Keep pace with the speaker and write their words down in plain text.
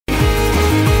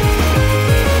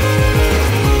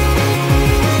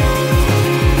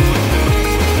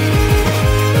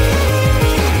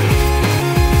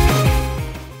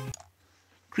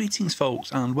Greetings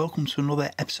folks, and welcome to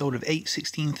another episode of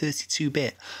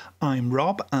 81632-bit. I'm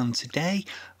Rob, and today,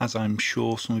 as I'm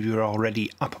sure some of you are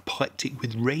already apoplectic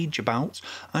with rage about,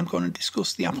 I'm going to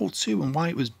discuss the Apple II and why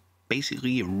it was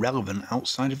basically irrelevant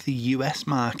outside of the US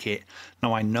market.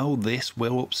 Now I know this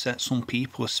will upset some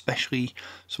people, especially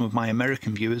some of my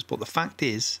American viewers, but the fact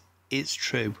is, it's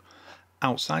true.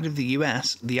 Outside of the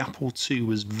US, the Apple II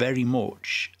was very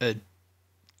much a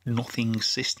nothing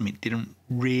system. It didn't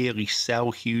really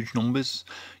sell huge numbers.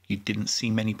 You didn't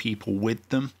see many people with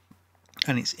them,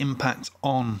 and its impact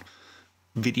on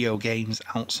video games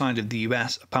outside of the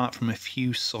US, apart from a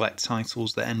few select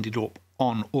titles that ended up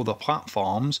on other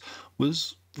platforms,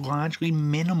 was largely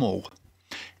minimal.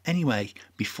 Anyway,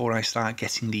 before I start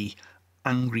getting the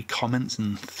angry comments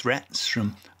and threats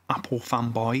from Apple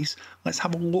fanboys, let's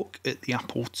have a look at the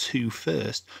Apple II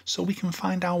first so we can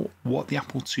find out what the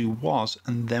Apple II was,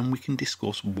 and then we can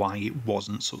discuss why it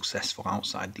wasn't successful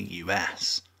outside the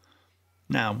US.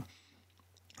 Now,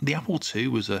 the Apple II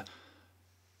was a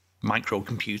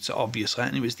microcomputer, obviously,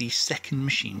 and it was the second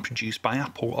machine produced by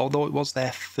Apple, although it was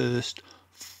their first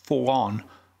full-on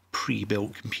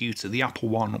pre-built computer. The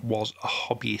Apple I was a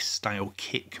hobbyist-style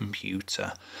kit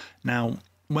computer. Now,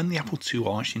 when the Apple II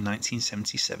launched in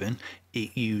 1977,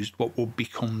 it used what would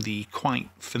become the quite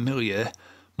familiar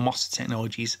MOS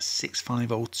Technologies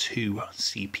 6502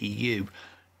 CPU.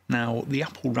 Now, the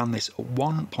Apple ran this at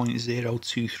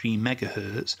 1.023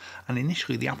 MHz, and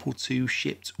initially the Apple II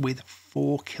shipped with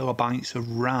 4 kilobytes of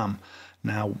RAM.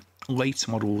 Now,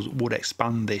 later models would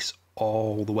expand this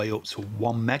all the way up to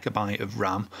 1 megabyte of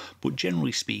RAM, but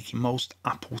generally speaking, most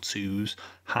Apple IIs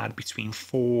had between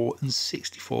 4 and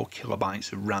 64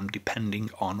 kilobytes of RAM, depending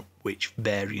on which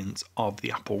variant of the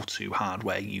Apple II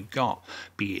hardware you got,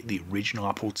 be it the original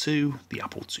Apple II, the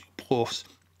Apple II Plus,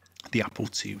 the Apple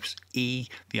IIe,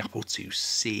 the Apple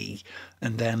IIc,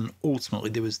 and then ultimately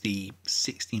there was the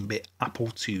 16-bit Apple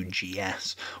II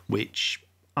GS, which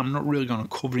I'm not really going to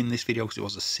cover in this video because it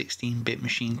was a 16-bit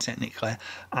machine technically,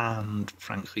 and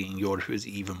frankly in Europe it was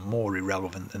even more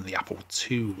irrelevant than the Apple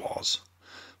II was.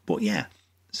 But yeah,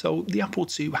 so the Apple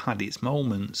II had its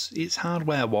moments. Its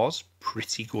hardware was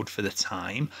pretty good for the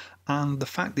time, and the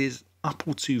fact is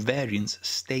Apple II variants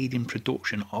stayed in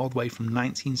production all the way from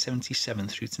 1977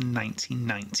 through to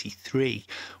 1993,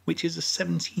 which is a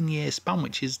 17-year span,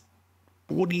 which is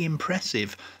bloody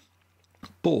impressive.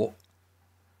 But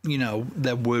you know,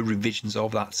 there were revisions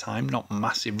over that time, not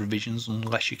massive revisions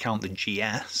unless you count the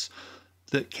GS,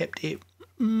 that kept it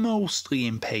mostly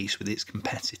in pace with its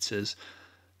competitors.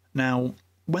 Now,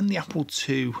 when the Apple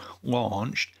II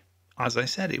launched, as I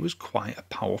said, it was quite a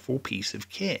powerful piece of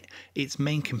kit. Its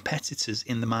main competitors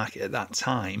in the market at that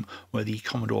time were the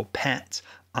Commodore PET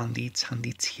and the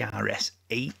Tandy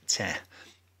TRS-80.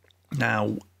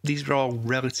 Now, these were all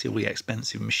relatively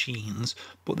expensive machines,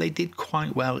 but they did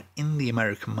quite well in the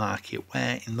American market,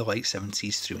 where in the late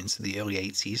 70s through into the early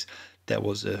 80s, there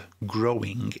was a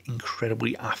growing,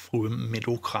 incredibly affluent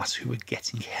middle class who were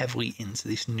getting heavily into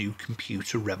this new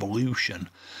computer revolution.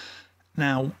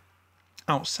 Now,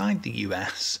 outside the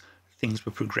US, things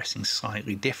were progressing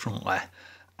slightly differently,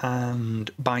 and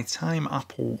by the time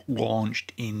Apple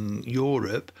launched in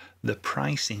Europe, the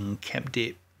pricing kept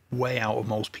it way out of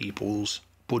most people's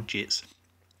budgets.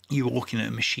 You were looking at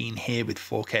a machine here with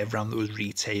 4K of RAM that was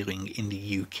retailing in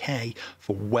the UK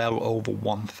for well over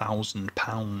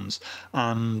 £1,000,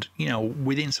 and you know,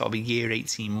 within sort of a year,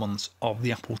 18 months of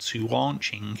the Apple II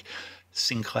launching,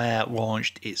 Sinclair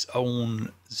launched its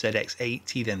own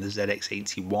ZX80, then the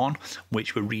ZX81,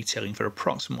 which were retailing for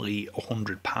approximately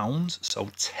 £100, so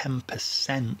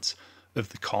 10% of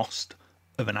the cost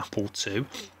of an Apple II.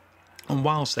 And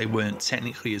whilst they weren't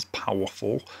technically as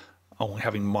powerful, only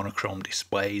having monochrome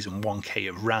displays and 1K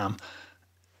of RAM,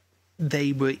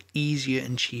 they were easier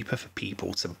and cheaper for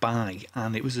people to buy,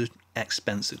 and it was an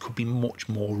expense that could be much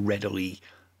more readily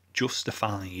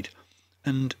justified.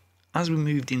 And as we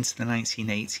moved into the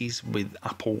 1980s with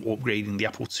Apple upgrading the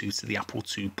Apple II to the Apple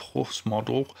II Plus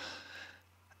model,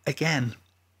 again,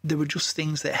 there were just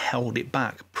things that held it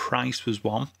back. Price was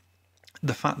one.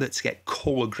 The fact that to get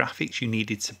colour graphics you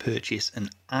needed to purchase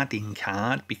an add-in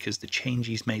card, because the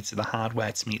changes made to the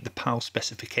hardware to meet the PAL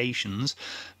specifications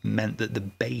meant that the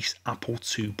base Apple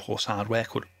II Plus hardware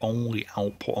could only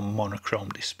output a monochrome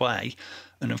display.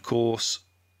 And of course,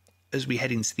 as we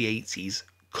head into the 80s,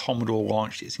 Commodore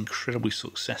launched its incredibly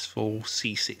successful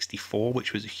C64,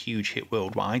 which was a huge hit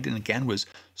worldwide and again was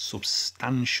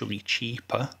substantially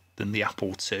cheaper than the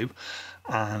Apple II.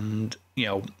 And you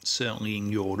know, certainly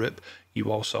in Europe, you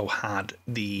also had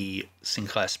the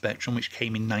Sinclair Spectrum, which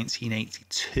came in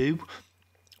 1982,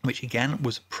 which again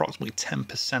was approximately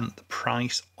 10% the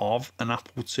price of an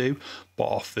Apple II, but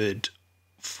offered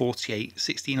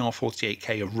 16 or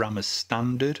 48K of RAM as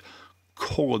standard,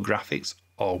 colour graphics,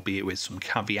 albeit with some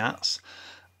caveats,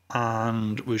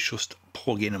 and was just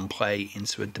plug in and play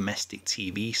into a domestic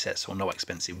TV set, so no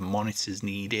expensive monitors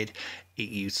needed. It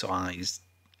utilised,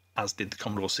 as did the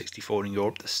Commodore 64 in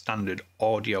Europe, the standard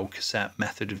audio cassette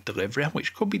method of delivery,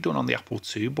 which could be done on the Apple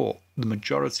II, but the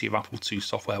majority of Apple II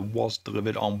software was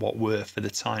delivered on what were, for the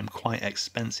time, quite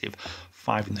expensive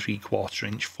 5 3/4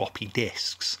 inch floppy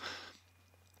disks.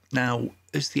 Now,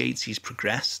 as the 80s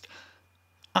progressed,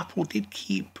 Apple did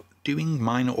keep doing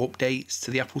minor updates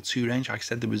to the Apple II range. Like I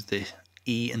said, there was the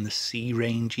E and the C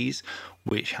ranges,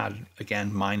 which had,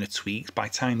 again, minor tweaks. By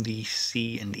the time the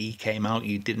C and E came out,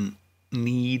 you didn't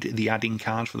need the add-in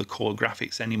cards for the color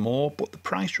graphics anymore, but the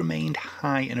price remained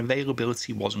high and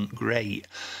availability wasn't great.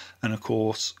 And of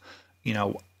course, you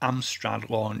know, Amstrad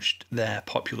launched their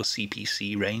popular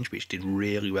CPC range, which did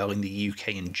really well in the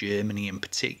UK and Germany in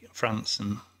particular,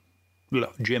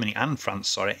 Germany and France,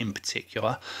 sorry, in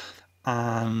particular.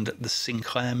 And the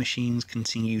Sinclair machines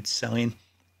continued selling.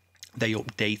 They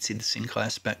updated the Sinclair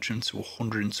Spectrum to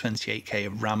 128K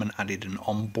of RAM and added an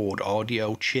onboard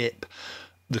audio chip.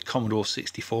 The Commodore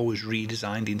 64 was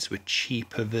redesigned into a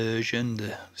cheaper version,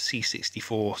 the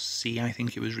C64C I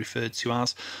think it was referred to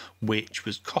as, which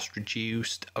was cost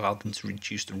reduced, allowed them to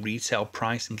reduce the retail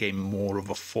price and gain more of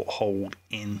a foothold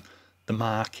in the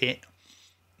market.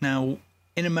 Now,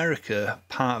 in America,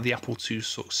 part of the Apple II's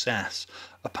success,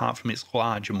 apart from its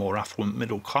larger, more affluent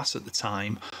middle class at the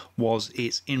time, was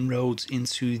its inroads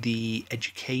into the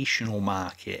educational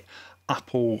market.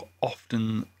 Apple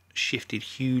often shifted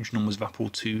huge numbers of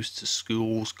Apple IIs to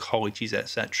schools, colleges,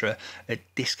 etc. at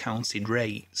discounted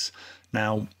rates.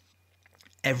 Now,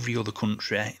 every other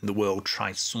country in the world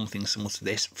tried something similar to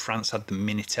this. France had the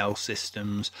Minitel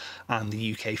systems, and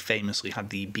the UK famously had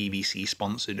the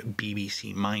BBC-sponsored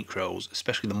BBC Micros,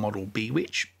 especially the Model B,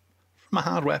 which, from a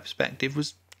hardware perspective,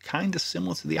 was kind of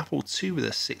similar to the Apple II with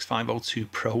a 6502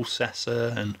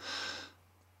 processor and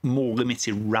more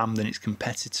limited RAM than its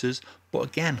competitors. But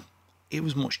again, it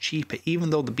was much cheaper, even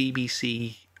though the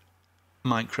BBC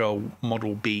Micro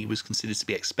Model B was considered to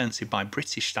be expensive by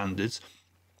British standards,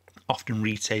 often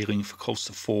retailing for close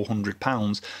to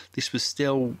 £400, this was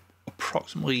still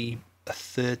approximately a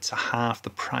third to half the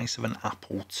price of an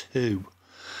Apple II.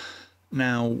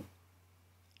 Now,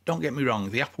 don't get me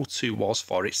wrong, the Apple II was,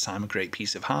 for its time, a great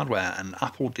piece of hardware, and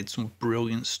Apple did some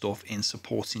brilliant stuff in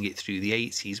supporting it through the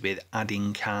 80s with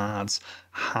add-in cards,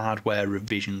 hardware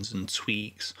revisions and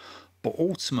tweaks. But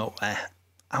ultimately,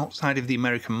 outside of the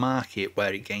American market,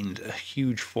 where it gained a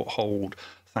huge foothold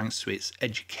thanks to its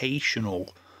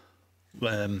educational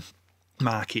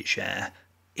market share,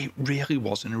 it really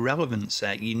was an irrelevant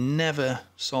set. You never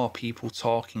saw people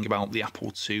talking about the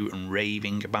Apple II and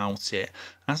raving about it.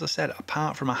 As I said,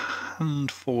 apart from a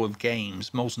handful of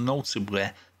games, most notably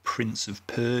Prince of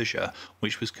Persia,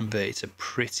 which was converted to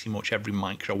pretty much every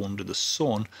micro under the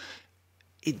sun,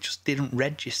 it just didn't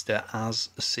register as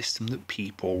a system that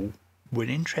people were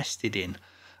interested in.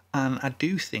 And I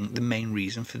do think the main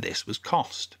reason for this was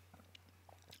cost.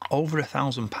 Over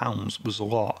 £1,000 was a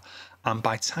lot, and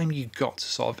by the time you got to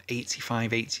sort of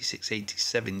 85, 86,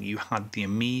 87, you had the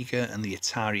Amiga and the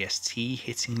Atari ST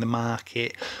hitting the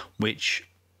market, which,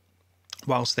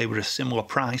 whilst they were a similar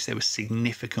price, they were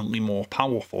significantly more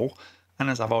powerful. And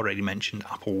as I've already mentioned,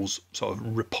 Apple's sort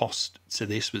of riposte to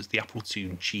this was the Apple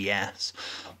II GS,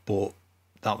 but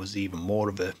that was even more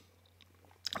of a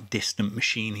distant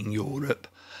machine in Europe.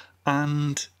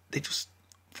 And they just,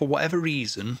 for whatever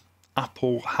reason,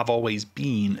 Apple have always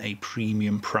been a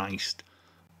premium priced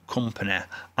company,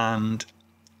 and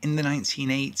in the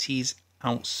 1980s,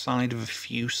 outside of a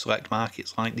few select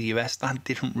markets like the US, that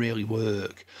didn't really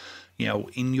work. You know,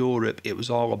 in Europe it was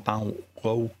all about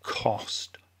low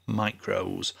cost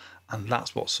micros, and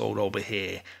that's what sold over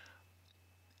here.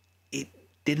 It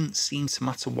didn't seem to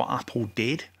matter what Apple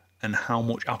did and how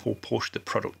much Apple pushed the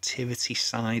productivity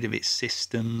side of its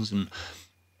systems and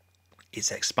its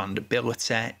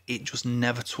expandability. It just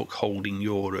never took hold in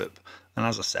Europe. And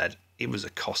as I said, it was a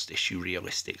cost issue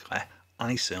realistically.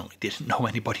 I certainly didn't know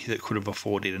anybody that could have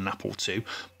afforded an Apple II,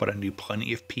 but I knew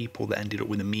plenty of people that ended up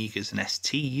with Amigas and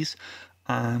STs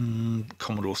and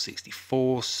Commodore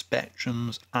 64,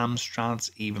 Spectrums,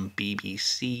 Amstrads, even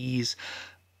BBCs.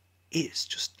 It's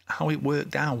just how it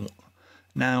worked out.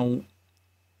 Now,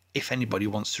 if anybody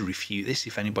wants to refute this,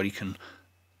 if anybody can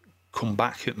come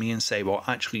back at me and say, well,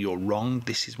 actually you're wrong,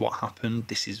 this is what happened,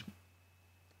 this is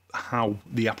how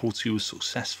the Apple II was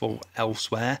successful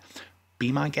elsewhere,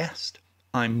 be my guest.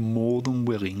 I'm more than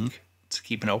willing to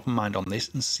keep an open mind on this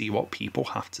and see what people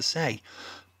have to say.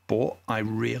 But I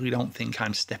really don't think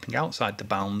I'm stepping outside the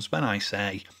bounds when I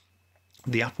say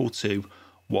the Apple II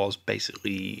was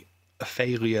basically a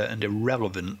failure and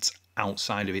irrelevant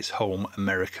outside of its home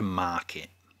American market.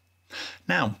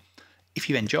 Now, if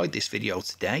you enjoyed this video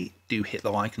today, do hit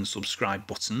the like and subscribe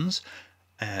buttons.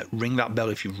 Ring that bell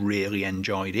if you've really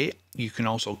enjoyed it. You can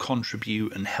also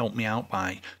contribute and help me out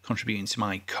by contributing to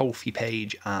my Ko-fi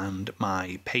page and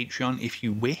my Patreon if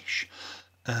you wish.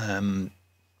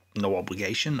 No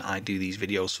obligation. I do these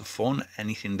videos for fun.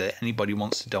 Anything that anybody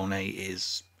wants to donate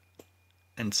is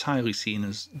entirely seen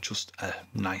as just a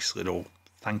nice little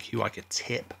thank you, like a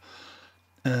tip.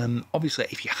 Obviously,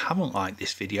 if you haven't liked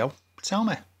this video, tell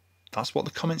me. That's what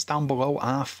the comments down below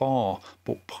are for.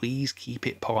 But please keep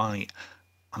it polite.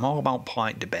 I'm all about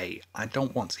polite debate. I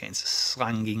don't want to get into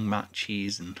slanging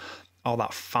matches and all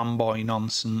that fanboy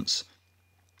nonsense.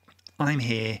 I'm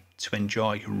here to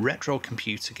enjoy retro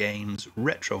computer games,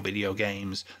 retro video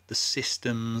games, the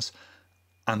systems,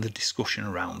 and the discussion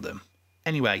around them.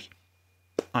 Anyway,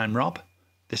 I'm Rob.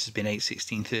 This has been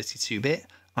 81632-bit,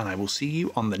 and I will see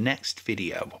you on the next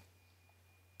video.